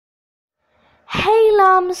Hey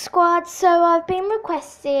Llama Squad, so I've been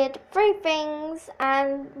requested 3 things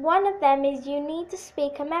and one of them is you need to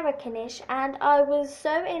speak Americanish, and I was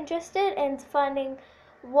so interested in finding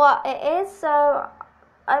what it is, so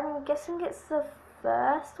I'm guessing it's the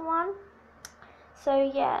first one. So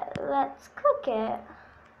yeah, let's click it.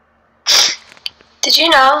 Did you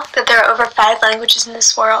know that there are over 5 languages in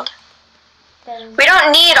this world? Then We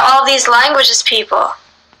don't need all these languages, people.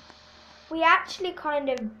 we actually kind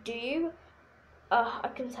of do. I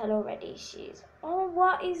can tell already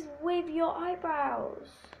what is with your eyebrows?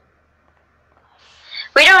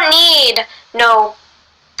 We don't need no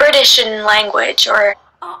British language or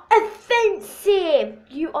Offensive!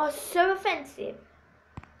 You are so offensive.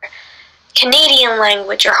 Canadian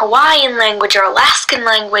language or Hawaiian language or Alaskan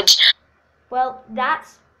language. Well,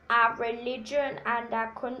 that's our religion and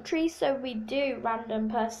our country, so we do random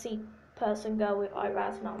person girl with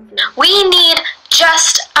eyebrows not fleeky. We need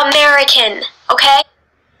just American, okay?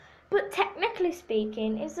 But technically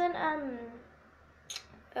speaking, isn't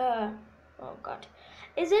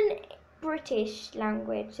isn't British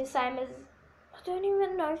language the same as, I don't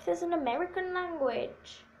even know if there's an American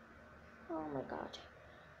language. Oh my god.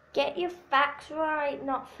 Get your facts right,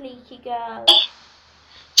 not fleeky girl.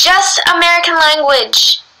 Just American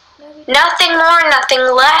language. Nothing more, nothing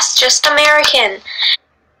less, just American.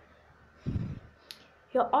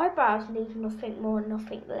 Your eyebrows need nothing more,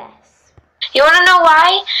 nothing less. You want to know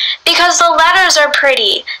why? Because the letters are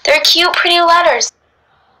pretty. They're cute, pretty letters.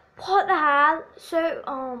 What the hell?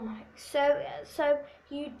 So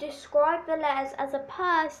you describe the letters as a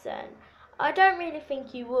person? I don't really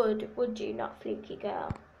think you would you, not fluky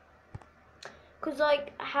girl? Because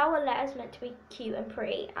like, how are letters meant to be cute and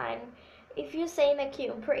pretty? And if you're saying they're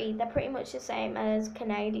cute and pretty, they're pretty much the same as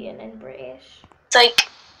Canadian and British. It's like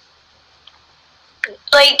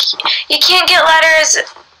you can't get letters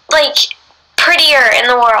like prettier in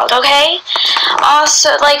the world, okay? Also,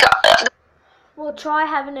 like We'll try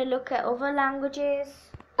having a look at other languages.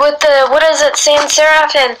 with the, what is it, sans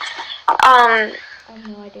serif and I have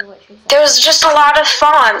no idea what you're saying. there's just a lot of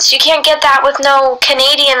fonts. You can't get that with no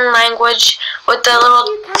Canadian language with the little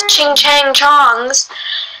ching chang chongs.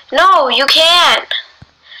 No, you can't.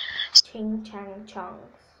 Ching chang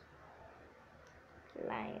chongs.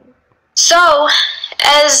 Lame. So,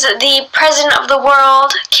 as the president of the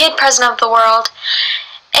world, kid president of the world,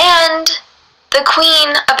 and the queen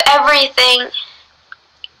of everything,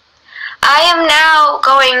 I am now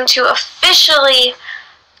going to officially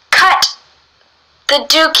cut the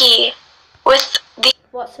dookie with the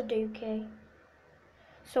What's a dookie?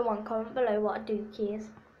 Someone comment below what a dookie is.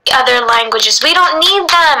 other languages. We don't need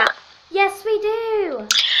them. Yes, we do.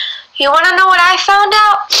 You want to know what I found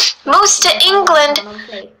out? Most of England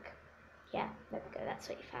Yeah, there we go. That's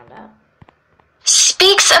what you found out.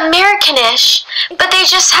 speaks Americanish, but they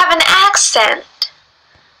just have an accent.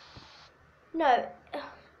 No,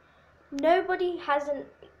 nobody has an.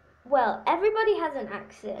 Well, everybody has an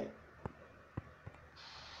accent.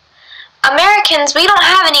 Americans, we don't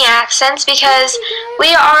have any accents because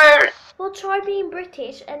we are. Well, try being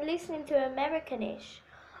British and listening to Americanish.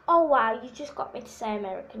 Oh wow, you just got me to say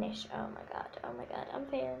Americanish. Oh my god, I'm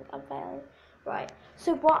failing. Right,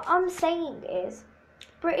 so what I'm saying is,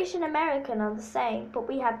 British and American are the same, but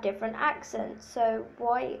we have different accents, so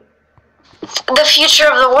why? The future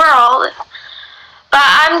of the world. But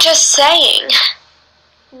I'm just saying.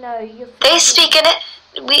 No, you're. They speak it.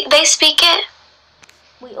 They speak it.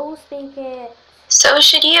 We all speak it. So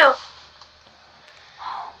should you.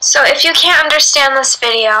 So if you can't understand this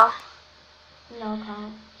video, No, I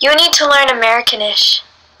can't. you need to learn Americanish.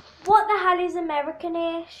 What the hell is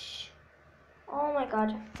Americanish? Oh my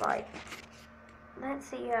god, right. Let's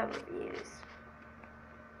see your reviews.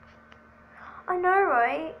 I know,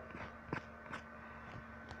 right?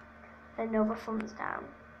 Another thumbs down.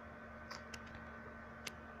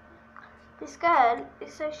 This girl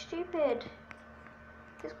is so stupid.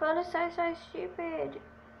 This girl is so stupid.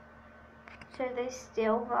 So they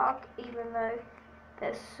still vlog even though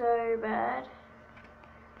they're so bad.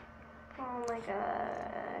 Oh my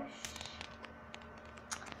gosh.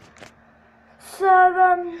 So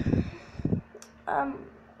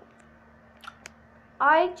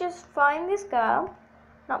I just find this girl,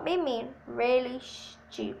 not being mean, really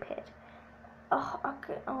stupid. Oh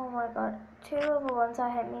my god. 2 other ones I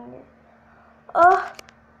hate mean. Oh,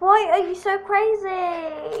 why are you so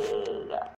crazy?